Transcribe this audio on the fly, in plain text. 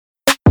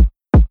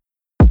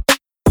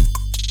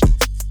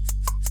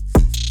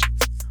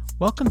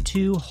Welcome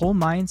to Whole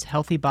Minds,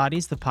 Healthy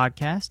Bodies, the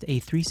podcast, a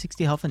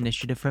 360 health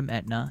initiative from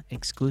Aetna,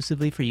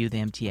 exclusively for you,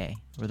 the MTA,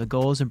 where the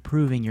goal is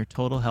improving your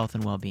total health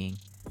and well-being.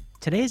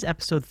 Today is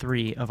episode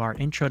 3 of our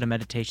Intro to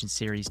Meditation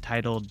series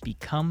titled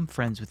Become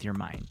Friends with Your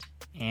Mind.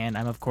 And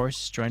I'm, of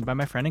course, joined by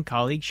my friend and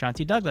colleague,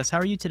 Shanti Douglas. How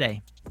are you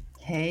today?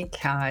 Hey,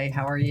 Kai.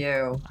 How are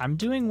you? I'm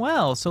doing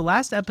well. So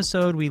last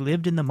episode, we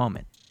lived in the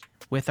moment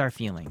with our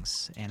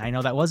feelings. And I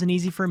know that wasn't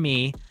easy for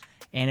me,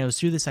 and it was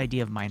through this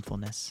idea of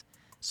mindfulness.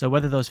 So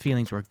whether those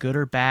feelings were good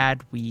or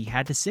bad, we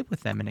had to sit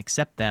with them and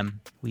accept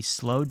them. We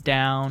slowed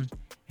down,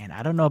 and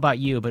I don't know about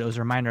you, but it was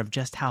a reminder of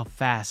just how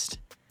fast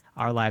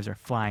our lives are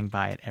flying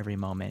by at every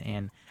moment.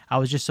 And I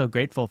was just so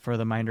grateful for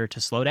the reminder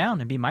to slow down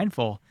and be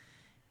mindful.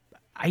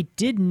 I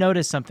did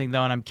notice something,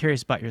 though, and I'm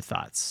curious about your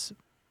thoughts.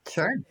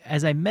 Sure.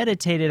 As I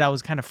meditated, I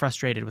was kind of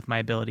frustrated with my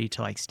ability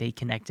to stay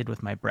connected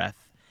with my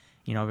breath.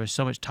 You know, there's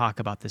so much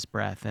talk about this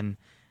breath, and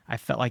I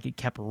felt like it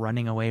kept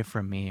running away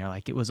from me, or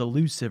like it was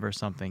elusive or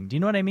something. Do you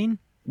know what I mean?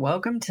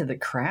 Welcome to the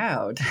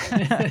crowd.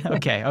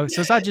 Okay. Oh,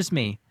 so it's not just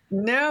me.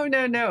 No.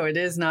 It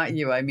is not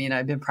you. I mean,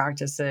 I've been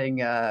practicing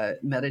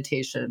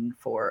meditation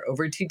for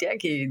over 2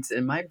 decades,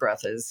 and my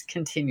breath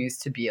continues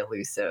to be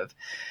elusive.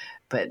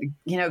 But,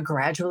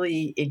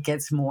 gradually it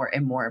gets more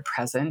and more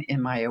present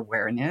in my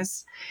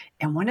awareness.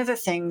 And one of the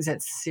things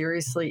that's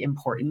seriously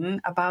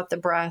important about the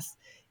breath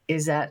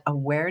is that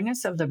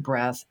awareness of the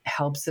breath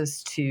helps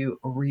us to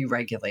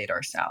re-regulate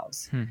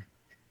ourselves.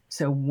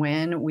 So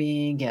when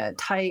we get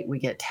tight, we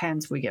get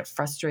tense, we get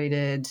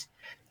frustrated,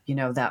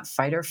 that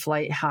fight or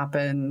flight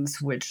happens,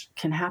 which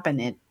can happen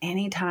at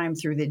any time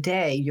through the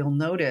day. You'll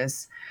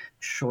notice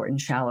short and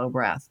shallow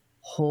breath,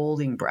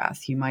 holding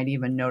breath. You might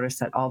even notice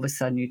that all of a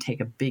sudden you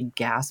take a big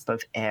gasp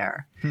of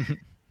air.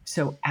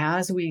 So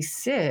as we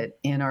sit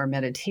in our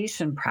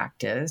meditation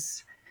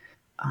practice,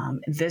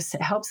 this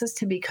helps us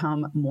to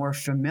become more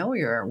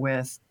familiar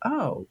with,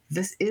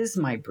 this is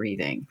my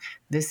breathing.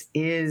 This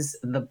is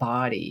the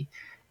body.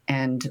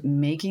 And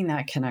making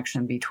that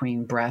connection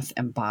between breath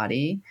and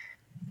body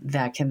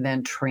that can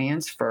then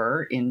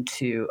transfer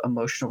into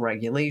emotional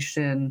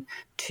regulation,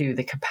 to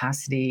the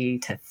capacity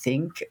to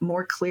think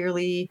more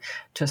clearly,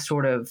 to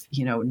sort of,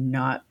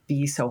 not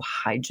be so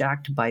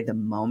hijacked by the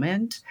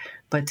moment,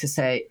 but to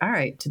say, all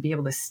right, to be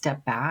able to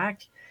step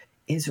back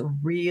is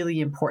really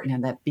important.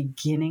 And that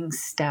beginning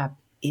step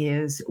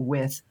is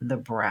with the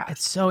breath.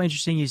 It's so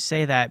interesting you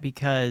say that,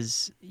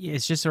 because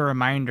it's just a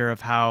reminder of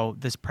how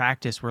this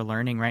practice we're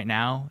learning right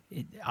now,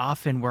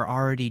 often we're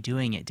already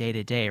doing it day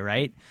to day,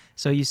 right?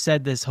 So you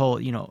said this whole,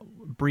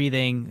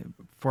 breathing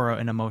for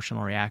an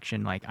emotional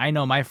reaction. Like, I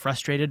know my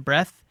frustrated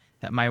breath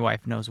that my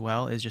wife knows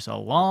well is just a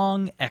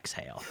long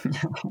exhale,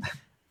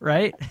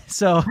 right?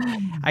 So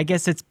I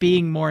guess it's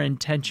being more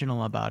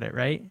intentional about it,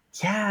 right?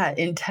 Yeah,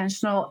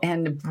 intentional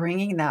and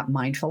bringing that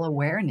mindful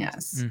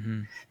awareness.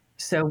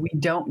 So we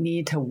don't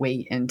need to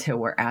wait until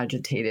we're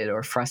agitated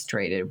or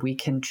frustrated. We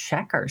can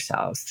check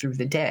ourselves through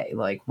the day,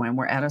 like when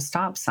we're at a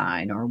stop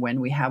sign or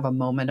when we have a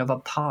moment of a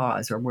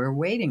pause or we're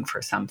waiting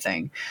for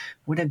something.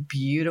 What a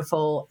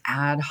beautiful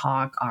ad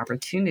hoc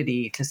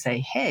opportunity to say,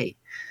 hey,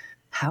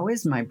 how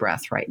is my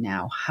breath right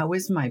now? How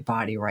is my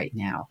body right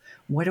now?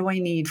 What do I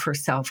need for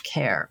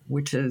self-care?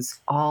 Which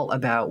is all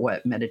about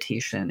what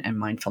meditation and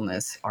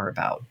mindfulness are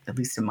about, at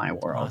least in my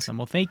world. Awesome.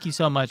 Well, thank you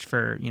so much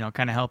for,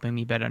 kind of helping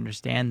me better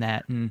understand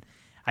that. And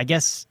I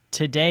guess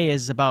today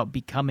is about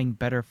becoming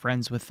better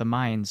friends with the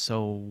mind.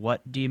 So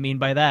what do you mean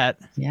by that?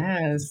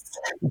 Yes,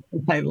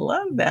 I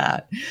love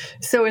that.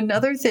 So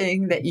another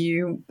thing that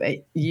you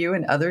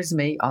and others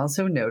may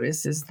also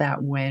notice is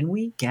that when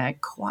we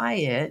get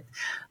quiet,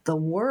 the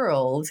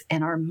world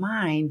and our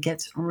mind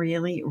gets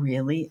really,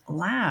 really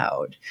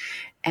loud.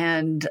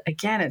 And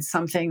again, it's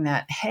something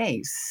that,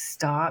 hey,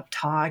 stop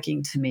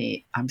talking to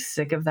me. I'm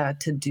sick of that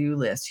to-do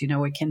list.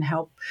 It can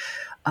help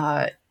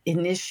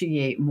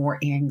initiate more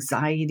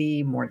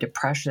anxiety, more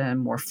depression,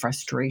 more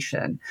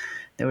frustration.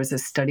 There was a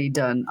study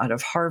done out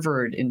of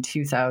Harvard in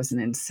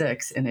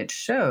 2006, and it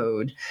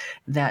showed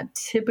that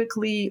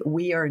typically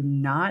we are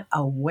not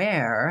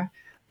aware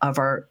of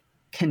our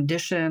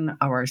condition,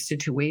 of our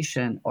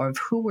situation, or of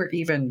who we're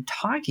even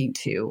talking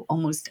to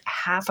almost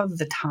half of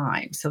the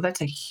time. So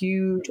that's a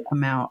huge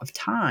amount of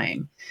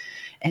time.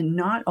 And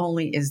not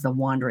only is the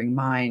wandering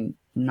mind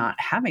not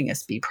having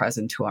us be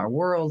present to our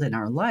world and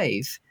our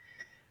life,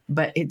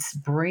 but it's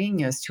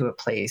bringing us to a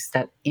place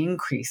that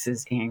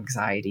increases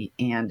anxiety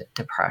and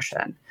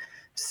depression.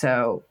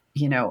 So,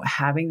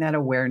 having that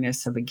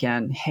awareness of,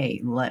 again,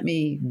 hey, let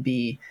me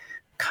be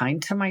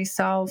kind to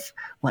myself.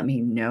 Let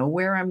me know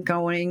where I'm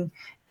going.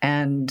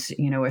 And,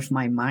 if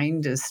my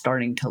mind is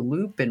starting to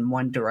loop in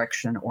one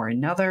direction or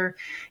another,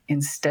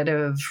 instead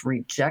of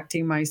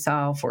rejecting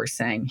myself or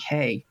saying,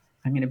 hey,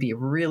 I'm going to be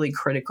really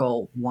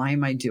critical. Why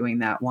am I doing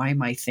that? Why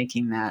am I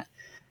thinking that?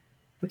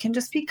 We can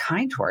just be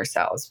kind to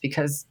ourselves,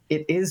 because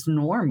it is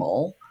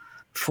normal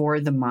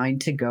for the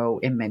mind to go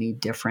in many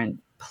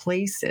different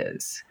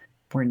places.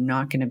 We're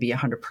not going to be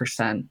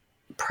 100%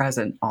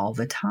 present all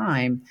the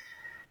time,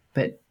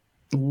 but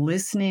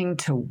listening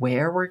to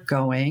where we're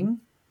going,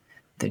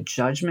 the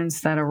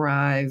judgments that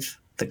arrive,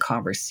 the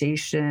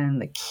conversation,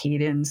 the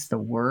cadence, the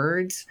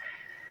words,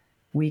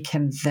 we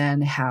can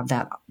then have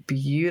that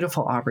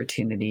beautiful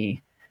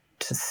opportunity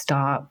to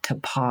stop, to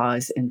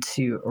pause, and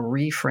to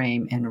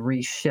reframe and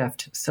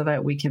reshift so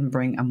that we can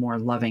bring a more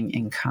loving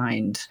and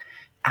kind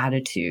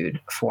attitude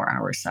for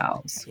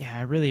ourselves. Yeah,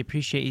 I really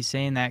appreciate you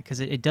saying that, because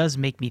it does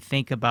make me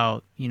think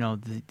about,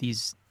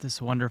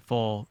 this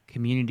wonderful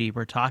community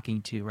we're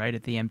talking to, right,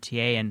 at the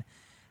MTA, and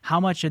how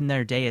much in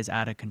their day is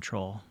out of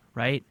control,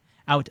 right?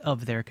 Out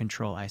of their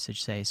control, I should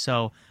say.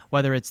 So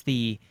whether it's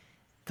the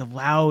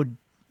loud,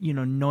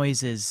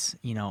 noises,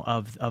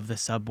 of the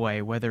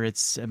subway, whether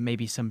it's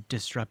maybe some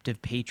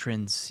disruptive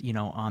patrons,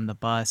 on the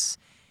bus,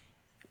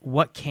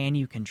 what can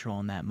you control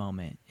in that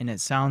moment? And it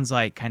sounds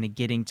like kind of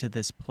getting to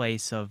this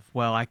place of,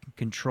 well, I can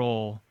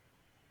control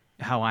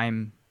how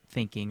I'm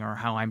thinking or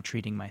how I'm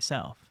treating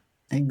myself.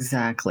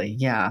 Exactly.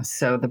 Yeah.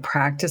 So the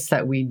practice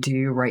that we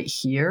do right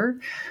here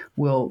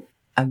will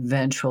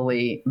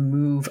eventually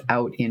move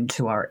out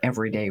into our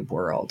everyday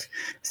world.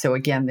 So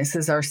again, this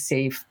is our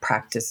safe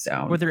practice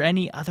zone. Were there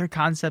any other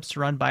concepts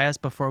to run by us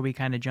before we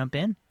kind of jump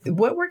in?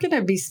 What we're going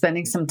to be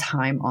spending some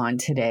time on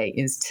today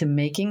is to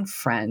making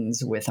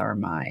friends with our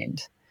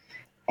mind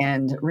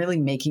and really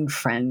making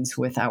friends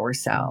with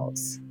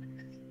ourselves.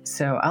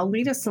 So I'll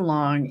lead us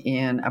along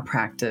in a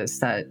practice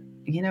that,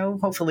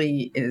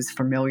 hopefully is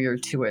familiar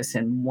to us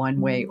in one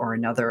way or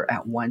another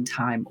at one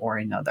time or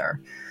another,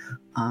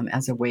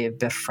 as a way of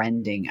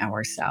befriending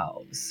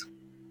ourselves.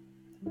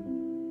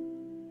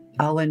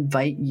 I'll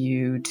invite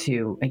you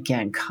to,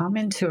 again, come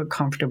into a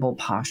comfortable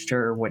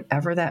posture,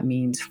 whatever that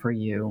means for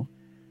you.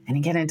 And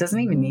again, it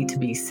doesn't even need to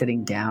be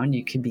sitting down.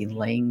 You could be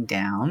laying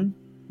down.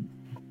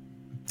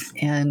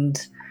 And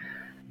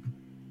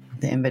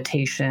the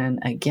invitation,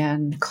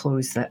 again,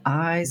 close the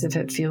eyes if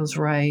it feels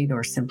right,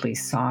 or simply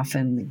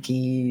soften the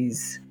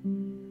gaze.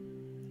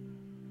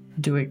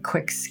 Do a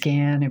quick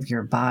scan of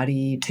your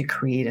body to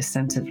create a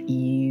sense of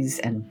ease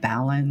and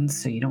balance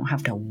so you don't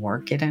have to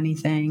work at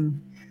anything.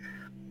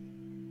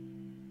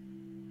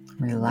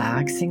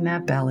 Relaxing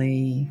that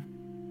belly.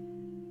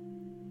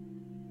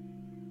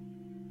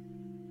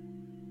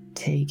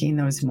 Taking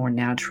those more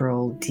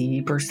natural,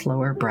 deeper,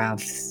 slower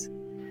breaths.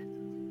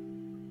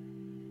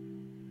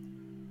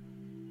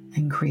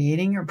 And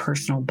creating your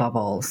personal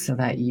bubble so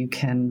that you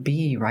can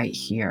be right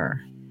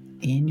here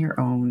in your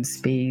own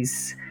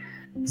space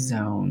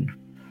zone.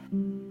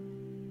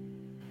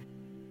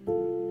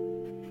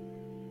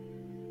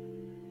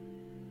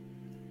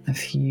 A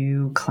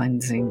few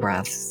cleansing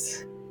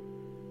breaths.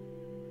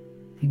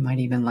 You might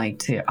even like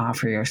to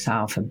offer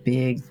yourself a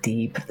big,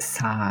 deep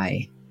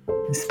sigh,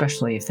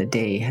 especially if the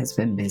day has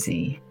been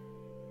busy.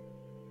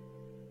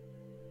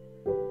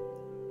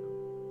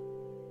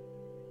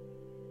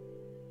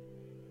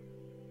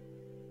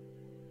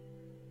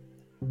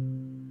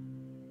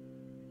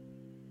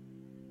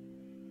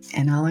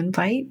 And I'll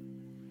invite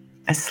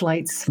a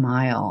slight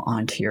smile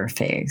onto your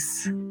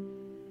face. And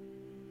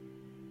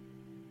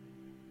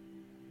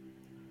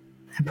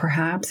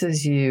perhaps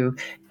as you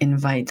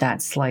invite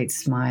that slight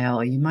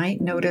smile, you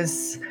might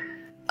notice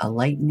a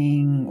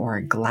lightening or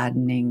a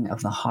gladdening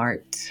of the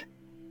heart.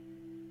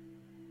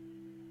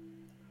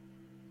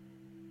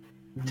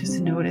 Just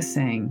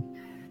noticing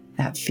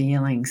that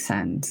feeling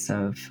sense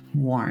of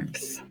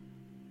warmth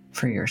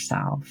for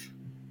yourself.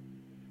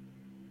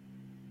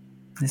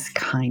 This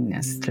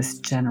kindness, this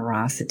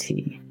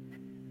generosity.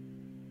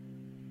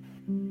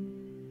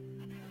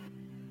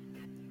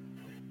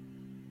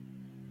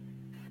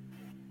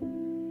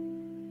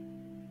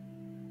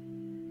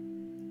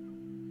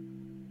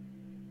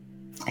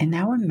 And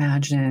now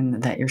imagine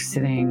that you're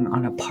sitting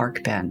on a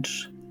park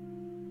bench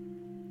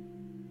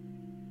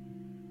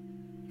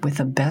with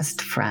a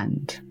best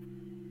friend.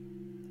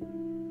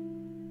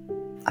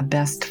 A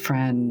best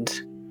friend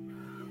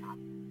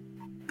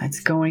that's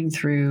going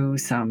through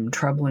some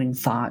troubling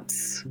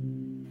thoughts,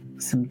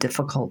 some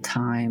difficult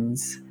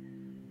times.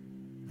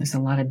 There's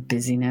a lot of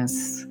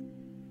busyness.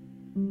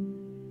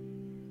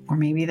 Or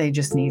maybe they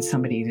just need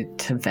somebody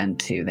to vent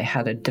to. They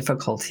had a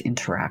difficult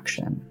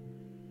interaction.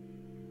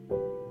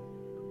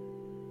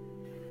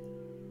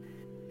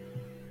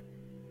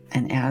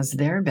 And as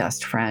their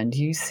best friend,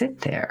 you sit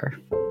there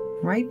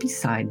right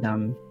beside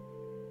them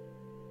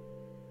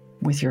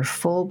with your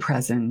full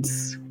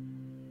presence,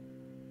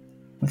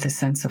 with a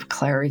sense of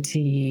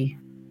clarity,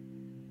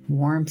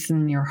 warmth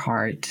in your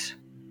heart,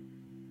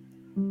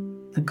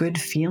 a good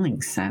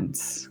feeling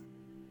sense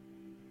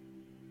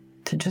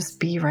to just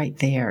be right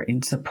there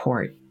in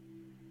support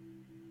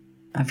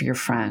of your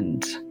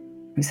friend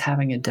who's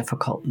having a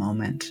difficult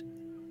moment.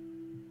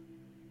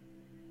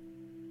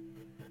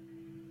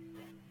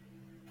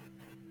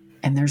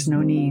 And there's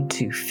no need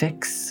to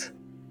fix.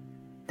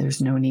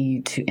 There's no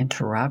need to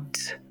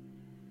interrupt.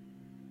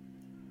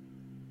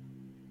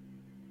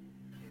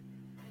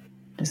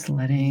 Just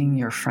letting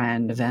your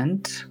friend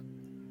vent,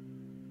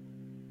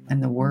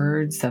 and the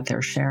words that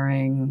they're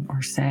sharing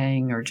or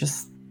saying are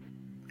just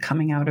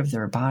coming out of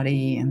their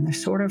body, and they're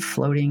sort of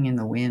floating in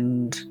the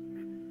wind,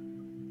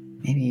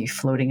 maybe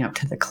floating up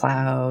to the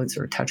clouds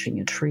or touching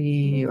a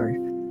tree or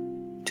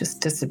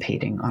just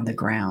dissipating on the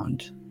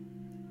ground.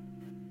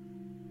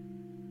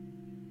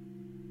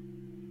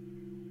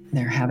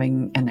 They're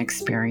having an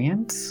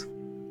experience,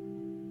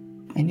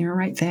 and you're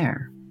right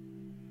there.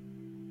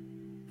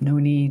 No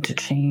need to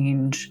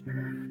change,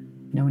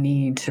 no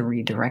need to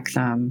redirect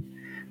them,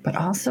 but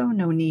also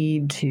no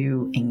need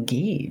to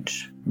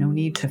engage, no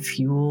need to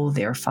fuel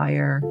their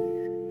fire,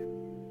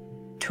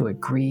 to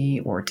agree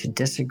or to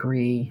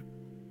disagree.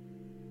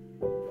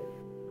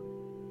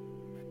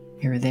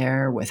 You're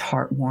there with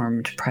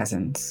heart-warmed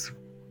presence,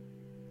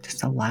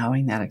 just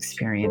allowing that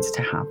experience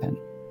to happen.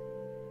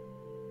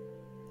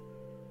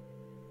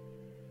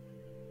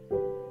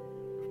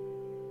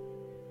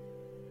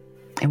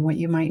 And what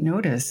you might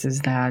notice is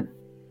that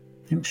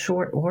in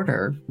short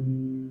order,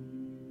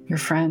 your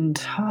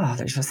friend,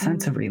 there's a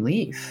sense of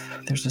relief.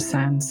 There's a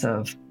sense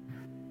of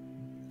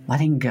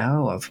letting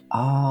go of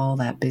all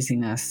that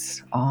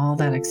busyness, all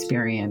that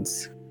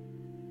experience.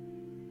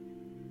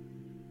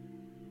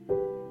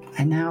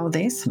 And now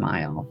they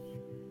smile.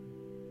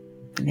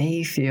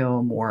 They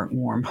feel more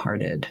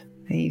warm-hearted.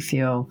 They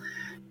feel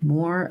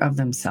more of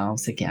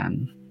themselves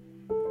again.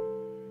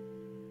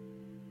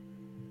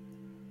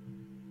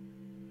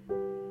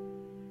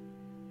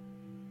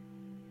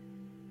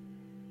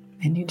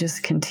 And you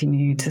just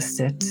continue to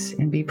sit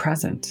and be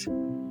present.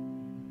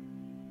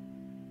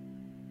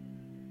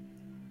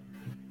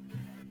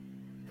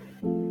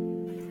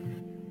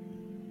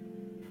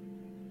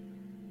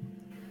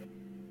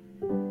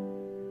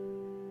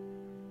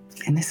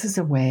 And this is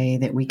a way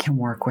that we can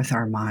work with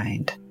our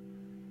mind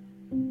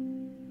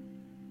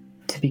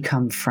to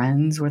become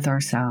friends with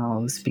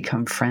ourselves,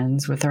 become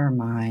friends with our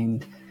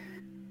mind,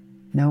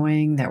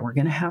 knowing that we're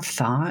going to have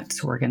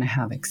thoughts, we're going to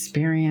have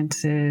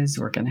experiences,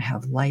 we're going to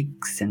have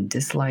likes and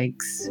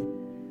dislikes.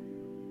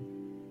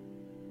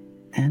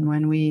 And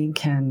when we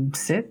can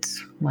sit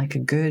like a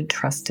good,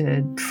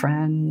 trusted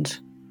friend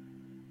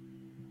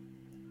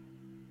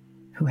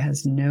who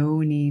has no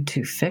need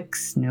to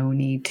fix, no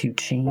need to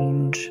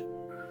change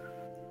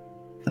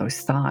those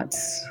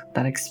thoughts,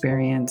 that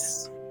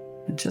experience,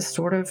 it just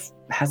sort of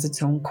has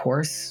its own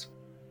course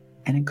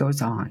and it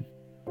goes on.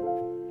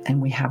 And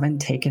we haven't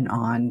taken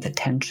on the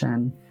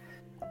tension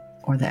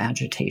or the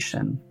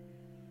agitation.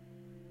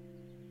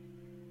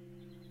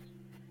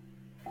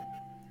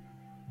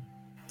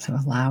 So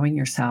allowing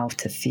yourself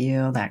to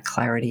feel that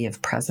clarity of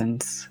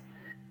presence,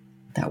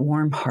 that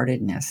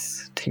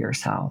warm-heartedness to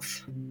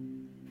yourself,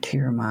 to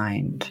your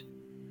mind,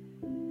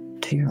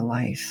 to your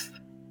life.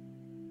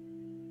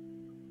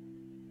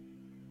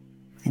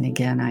 And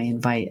again, I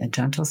invite a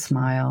gentle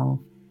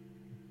smile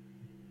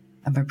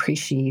of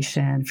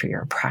appreciation for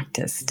your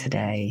practice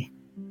today.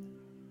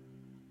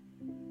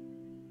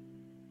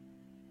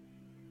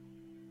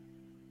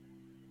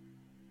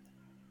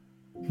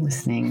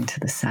 Listening to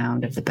the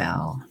sound of the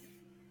bell.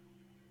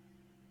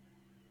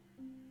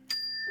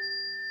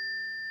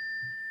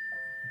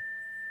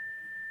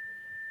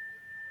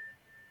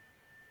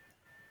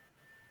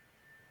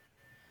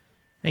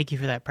 Thank you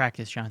for that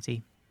practice,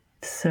 Shanti.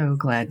 So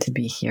glad to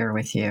be here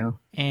with you.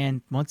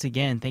 And once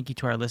again, thank you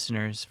to our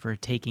listeners for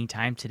taking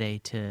time today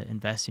to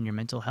invest in your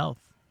mental health.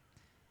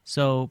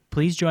 So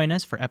please join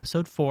us for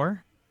episode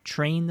 4,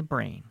 Train the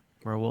Brain,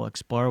 where we'll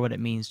explore what it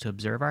means to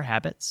observe our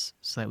habits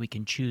so that we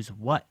can choose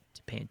what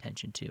to pay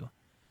attention to.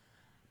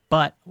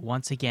 But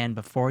once again,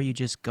 before you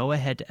just go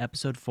ahead to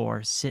episode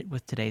 4, sit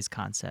with today's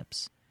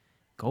concepts.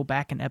 Go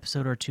back an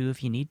episode or 2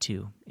 if you need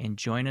to, and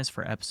join us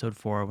for episode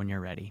 4 when you're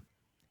ready.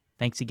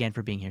 Thanks again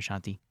for being here,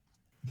 Shanti.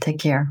 Take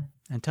care.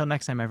 Until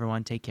next time,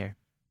 everyone, take care.